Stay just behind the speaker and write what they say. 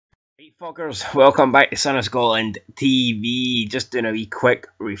Hey fuckers, welcome back to Son of Scotland TV. Just doing a wee quick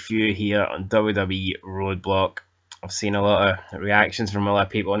review here on WWE Roadblock. I've seen a lot of reactions from a lot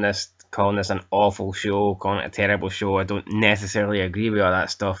of people on this, calling this an awful show, calling it a terrible show. I don't necessarily agree with all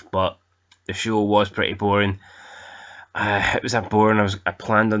that stuff, but the show was pretty boring. It was a boring. I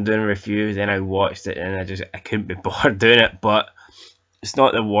planned on doing a review, then I watched it, and I couldn't be bothered doing it. But it's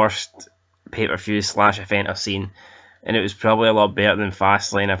not the worst pay-per-view slash event I've seen, and it was probably a lot better than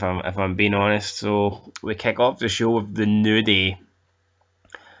Fastlane if I'm being honest. So we kick off the show with the New Day,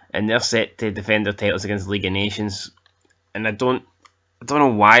 and they're set to defend their titles against League of Nations. And I don't know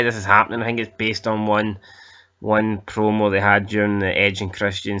why this is happening. I think it's based on one promo they had during the Edge and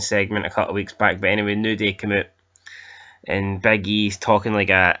Christian segment a couple of weeks back. But anyway, New Day come out, and Big E's talking like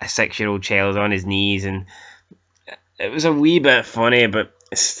a 6-year-old child on his knees, and it was a wee bit funny, but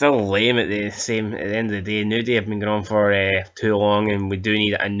it's still lame at the end of the day. New Day have been going on for too long, and we do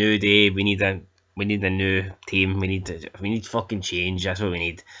need a new day. We need a new team. We need fucking change. That's what we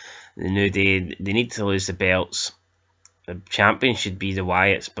need. The New Day, they need to lose the belts. The champion should be the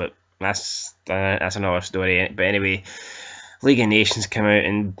Wyatts, but that's another story. But anyway, League of Nations come out,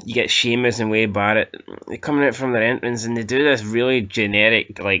 and you get Sheamus and Wade Barrett. They're coming out from their entrance, and they do this really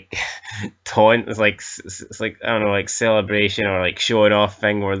generic like taunt. It's like I don't know, like celebration or like showing off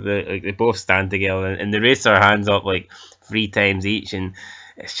thing where they both stand together and they raise their hands up like 3 times each, and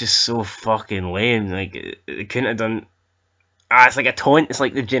it's just so fucking lame. Like they couldn't have done. It's like a taunt. It's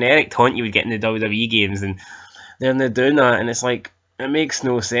like the generic taunt you would get in the WWE games, and they're doing that, and it's like, it makes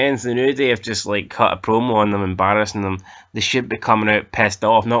no sense. The New Day have just like cut a promo on them, embarrassing them. They should be coming out pissed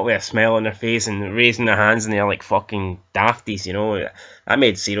off, not with a smile on their face and raising their hands in the air like fucking dafties, you know. That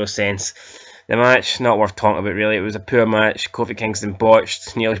made zero sense. The match, not worth talking about really. It was a poor match. Kofi Kingston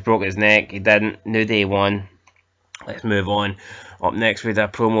botched, nearly broke his neck. He didn't. New Day won. Let's move on. Up next we had a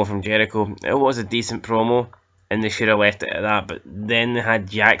promo from Jericho. It was a decent promo, and they should have left it at that. But then they had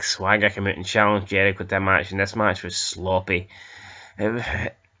Jack Swagger come out and challenge Jericho to a match, and this match was sloppy.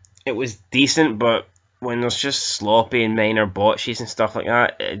 It was decent, but when there's just sloppy and minor botches and stuff like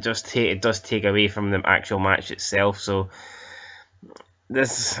that, it does take away from the actual match itself. So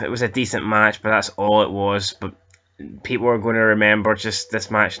it was a decent match, but that's all it was. But people are going to remember just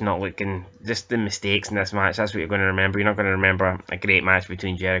this match not looking, just the mistakes in this match. That's what you're going to remember. You're not going to remember a great match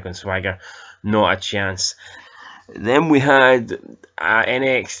between Jericho and Swagger. Not a chance. Then we had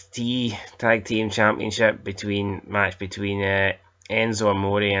NXT Tag Team Championship match between Enzo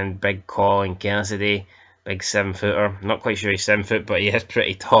Amore and Big Colin Cassidy, big 7-footer. Not quite sure he's 7 foot, but he is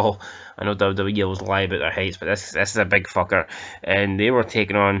pretty tall. I know WWE always lie about their heights, but this is a big fucker. And they were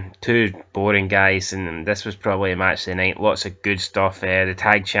taking on 2 boring guys, and this was probably a match of the night. Lots of good stuff. The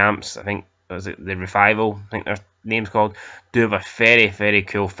tag champs, I think, was it the Revival? I think their name's called. Do have a very, very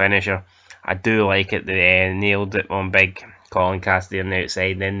cool finisher. I do like it. They nailed it on Big Colin Cassidy on the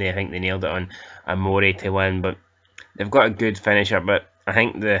outside. Then I think they nailed it on Amore to win, but they've got a good finisher. But I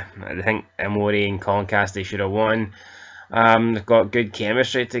think Amore and Colin Cassidy should have won. They've got good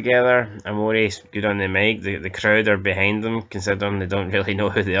chemistry together. Amore's good on the mic. The crowd are behind them, considering they don't really know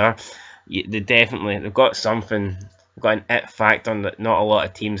who they are. They've got something. They've got an it factor that not a lot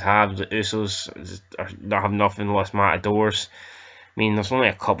of teams have. The Usos have nothing. Lost Matadors. I mean, there's only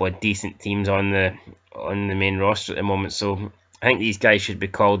a couple of decent teams on the main roster at the moment, so I think these guys should be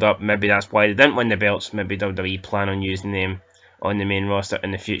called up. Maybe that's why they didn't win the belts. Maybe WWE plan on using them on the main roster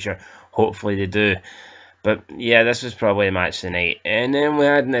in the future. Hopefully they do. But yeah, this was probably a match tonight. And then we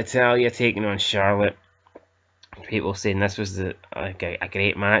had Natalya taking on Charlotte. People saying this was a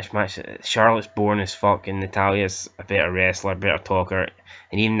great match. Charlotte's boring as fuck, and Natalya's a better wrestler, better talker,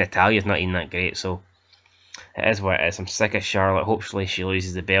 and even Natalya's not even that great. So it is what it is. I'm sick of Charlotte. Hopefully she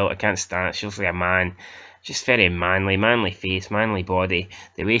loses the belt. I can't stand it. She looks like a man. Just very manly face, manly body.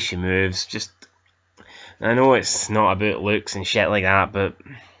 The way she moves, just... I know it's not about looks and shit like that, but...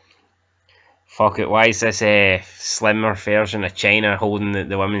 fuck it. Why is this slimmer version of China holding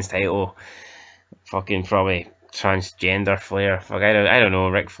the women's title? Fucking probably transgender Flair. Fuck, I don't know.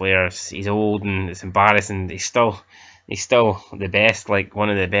 Ric Flair, he's old and it's embarrassing. He's still the best, like one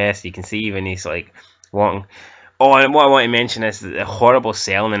of the best. You can see when he's like walking. Oh, and what I want to mention is the horrible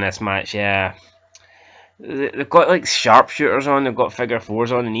selling in this match. Yeah, they've got like sharpshooters on, they've got figure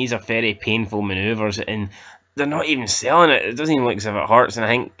 4s on, and these are very painful manoeuvres, and they're not even selling it. It doesn't even look as if it hurts. And I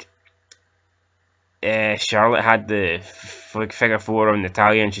think Charlotte had the figure 4 on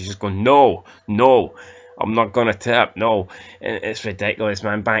Natalya, and she's just going, no, I'm not gonna tap, no. And it's ridiculous,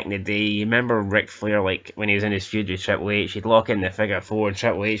 man. Back in the day, you remember Ric Flair, like when he was in his feud with Triple H, he'd lock in the figure 4, and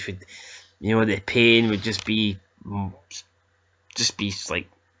Triple H would, the pain would just be like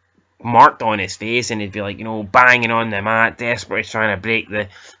marked on his face, and he'd be like, you know, banging on the mat, desperately trying to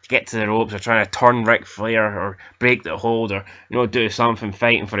get to the ropes, or trying to turn Ric Flair, or break the hold, or, you know, do something,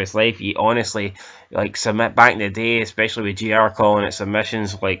 fighting for his life. He honestly, like, submit back in the day, especially with GR calling it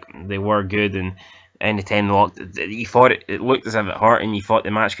submissions, like, they were good, and anytime locked, you thought it looked as if it hurt, and you thought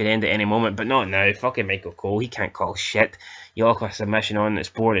the match could end at any moment, but not now. Fucking Michael Cole, he can't call shit. You lock a submission on, it's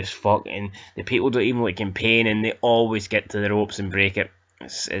bored as fuck, and the people don't even look in pain, and they always get to the ropes and break it.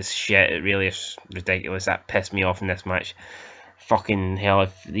 It's shit. It really is ridiculous. That pissed me off in this match. Fucking hell,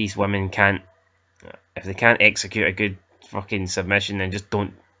 if these women can't, if they can't execute a good fucking submission, then just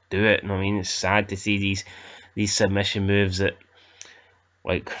don't do it. I mean, it's sad to see these submission moves that,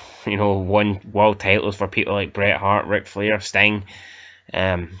 like, you know, won world titles for people like Bret Hart, Ric Flair, Sting,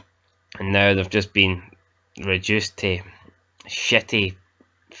 and now they've just been reduced to shitty,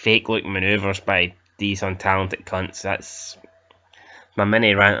 fake-looking manoeuvres by these untalented cunts. That's my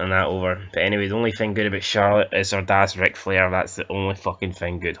mini rant on that over. But anyway, the only thing good about Charlotte is her dad's Ric Flair. That's the only fucking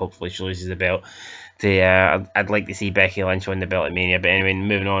thing good. Hopefully she loses the belt. I'd like to see Becky Lynch win the belt at Mania. But anyway,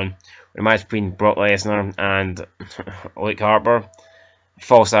 moving on. The match between Brock Lesnar and Luke Harper.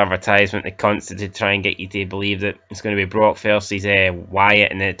 False advertisement, the cunts to try and get you to believe that it's going to be Brock versus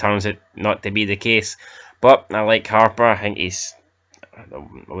Wyatt, and then it turns out not to be the case. But I like Harper. I think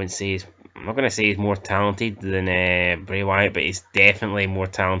I'm not going to say he's more talented than Bray Wyatt, but he's definitely more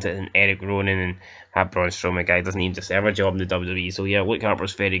talented than Eric Rowan and that Braun Strowman guy. Doesn't even deserve a job in the WWE. So yeah, Luke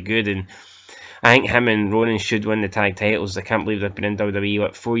Harper's very good, and I think him and Rowan should win the tag titles. I can't believe they've been in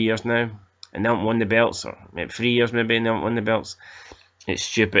WWE 4 years now, and they haven't won the belts, or maybe 3 years maybe, and they haven't won the belts. It's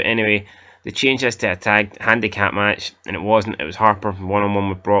stupid. Anyway, they changed this to a tag handicap match, and it wasn't. It was Harper one-on-one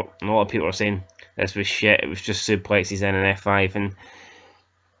with Brock, and a lot of people are saying this was shit. It was just suplexes in an F5, and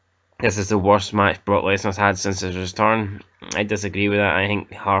this is the worst match Brock Lesnar's had since his return. I disagree with that. I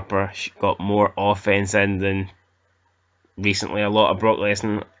think Harper got more offense in than recently a lot of Brock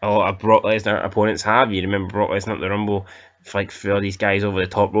Lesnar opponents have. You remember Brock Lesnar at the Rumble, like, threw these guys over the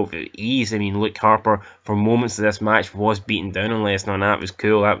top rope with ease. I mean, Luke Harper for moments of this match was beating down on Lesnar, and that was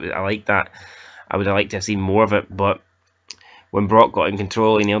cool. I like that. I would have liked to have seen more of it, but when Brock got in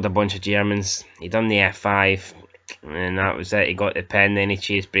control, he nailed a bunch of Germans. He done the F5, and that was it. He got the pin, then he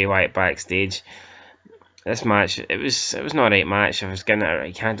chased Bray Wyatt backstage. This match, it was an alright match. I was giving it,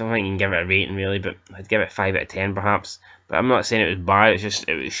 I don't think you can give it a rating really, but I'd give it 5 out of 10 perhaps. But I'm not saying it was bad. It's just,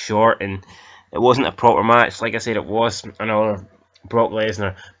 it was short, and it wasn't a proper match. Like I said, it was another Brock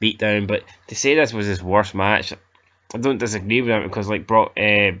Lesnar beatdown. But to say this was his worst match, I don't disagree with him, because like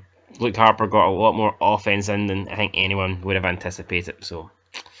Luke Harper got a lot more offense in than I think anyone would have anticipated. So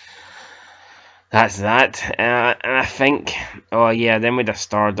that's that. And I think, oh yeah, then with the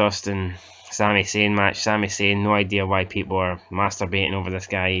Stardust and Sami Zayn match. Sami Zayn, no idea why people are masturbating over this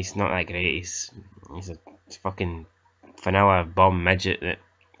guy. He's not that great. He's a fucking vanilla bum midget that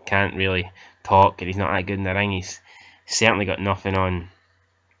can't really talk, and he's not that good in the ring. He's certainly got nothing on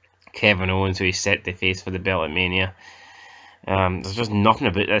Kevin Owens, who he's set to face for the belt at Mania. There's just nothing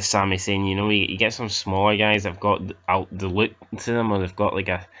about this Sami Zayn. You know, you get some smaller guys that've got the look to them, or they've got like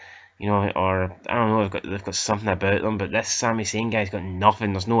a, you know, or I don't know, they've got something about them. But this Sami Zayn guy's got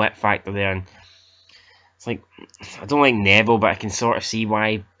nothing. There's no it factor there, and it's like, I don't like Neville, but I can sort of see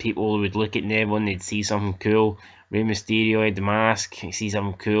why people would look at Neville and they'd see something cool. Rey Mysterio had the mask, you see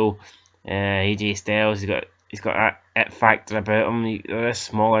something cool. AJ Styles, he's got that it factor about him. There's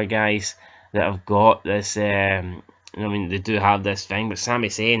smaller guys that have got this. I mean, they do have this thing, but Sami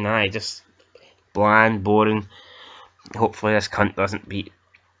Zayn, just bland, boring. Hopefully this cunt doesn't beat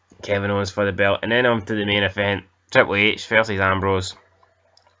Kevin Owens for the belt. And then on to the main event, Triple H versus Ambrose.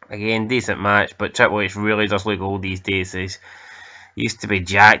 Again, decent match, but Triple H really does look old these days. He used to be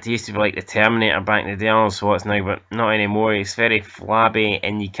jacked. He used to be like the Terminator back in the day. I don't know what's now, but not anymore. He's very flabby,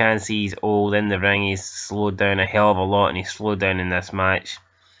 and you can see he's old in the ring. He's slowed down a hell of a lot, and he's slowed down in this match.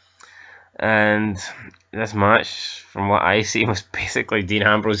 And this match, from what I see, was basically Dean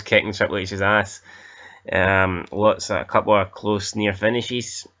Ambrose kicking Triple H's ass. A couple of close near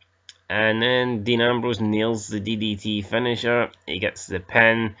finishes, and then Dean Ambrose nails the DDT finisher. He gets the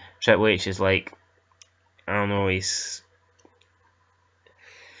pin. Triple H is like, I don't know, he's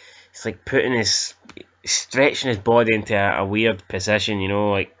like stretching his body into a weird position, you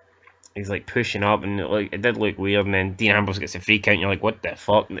know, like he's like pushing up, and it did look weird. And then Dean Ambrose gets a free count, and you're like, what the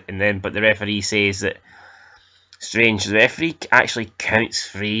fuck? But the referee says that, strange, the referee actually counts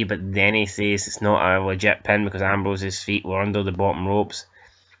free, but then he says it's not a legit pin because Ambrose's feet were under the bottom ropes.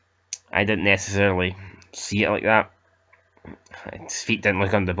 I didn't necessarily see it like that. His feet didn't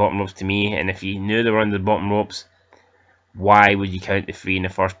look under the bottom ropes to me, and if you knew they were under the bottom ropes, why would you count the 3 in the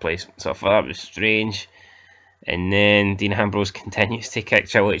first place? So I thought that was strange. And then Dean Ambrose continues to kick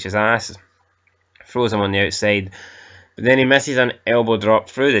Triple H's ass, throws him on the outside, but then he misses an elbow drop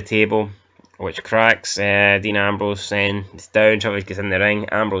through the table, which cracks Dean Ambrose, and it's down. Triple H gets in the ring.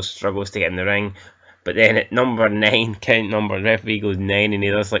 Ambrose struggles to get in the ring, but then at number 9, count number, referee goes 9, and he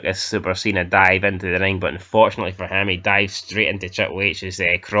does like a Super Cena dive into the ring, but unfortunately for him, he dives straight into Triple H's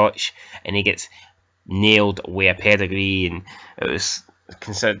crotch, and he gets nailed with a pedigree. And it was,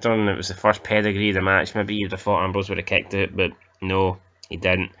 considering it was the first pedigree of the match, maybe you'd have thought Ambrose would have kicked it, but no, he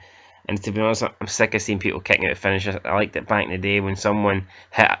didn't. And to be honest, I'm sick of seeing people kicking out finishers. I liked it back in the day when someone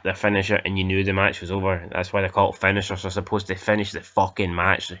hit their finisher and you knew the match was over. That's why they're called finishers. They're supposed to finish the fucking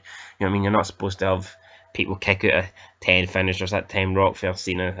match. You know what I mean? You're not supposed to have people kick out of 10 finishers. That time Rock fell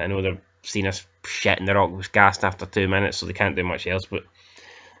Cena. I know they're Cena's shit and the Rock was gassed after 2 minutes, so they can't do much else. But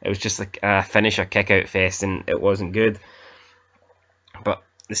it was just like a finisher kick out fest, and it wasn't good. But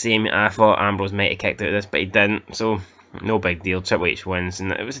the same, I thought Ambrose might have kicked out of this, but he didn't. So no big deal. Triple H wins,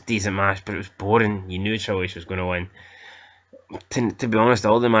 and it was a decent match, but it was boring. You knew Triple H was going to win. To be honest,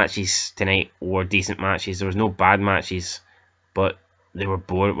 all the matches tonight were decent matches. There was no bad matches, but they were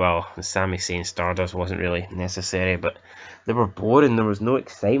boring. Well, the Sami Zayn Stardust wasn't really necessary, but they were boring. There was no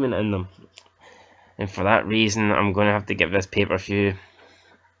excitement in them, and for that reason, I'm going to have to give this pay-per-view.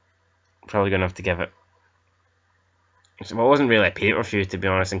 Probably going to have to give it. Well, it wasn't really a pay-per-view, to be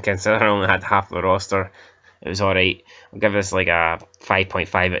honest, and considering I only had half the roster, it was alright. I'll give this like a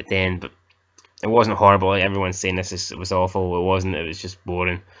 5.5 out of 10, but it wasn't horrible. Like everyone's saying it was awful. It wasn't. It was just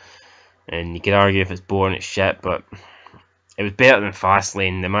boring. And you could argue if it's boring, it's shit, but it was better than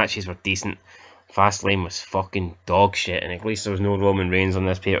Fastlane. The matches were decent. Fastlane was fucking dog shit, and at least there was no Roman Reigns on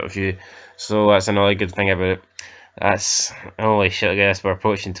this pay-per-view, so that's another good thing about it. That's, holy shit, I guess we're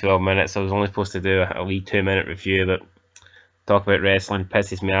approaching 12 minutes. I was only supposed to do a wee 2-minute review, but talk about wrestling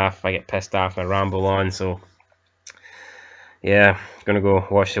pisses me off. I get pissed off and I ramble on, so yeah, gonna go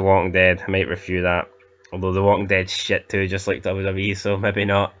watch The Walking Dead. I might review that, although The Walking Dead's shit too, just like WWE, so maybe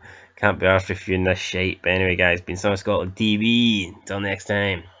not. Can't be arsed reviewing this shite. But anyway guys, been Son of Scotland TV. Until next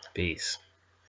time, peace.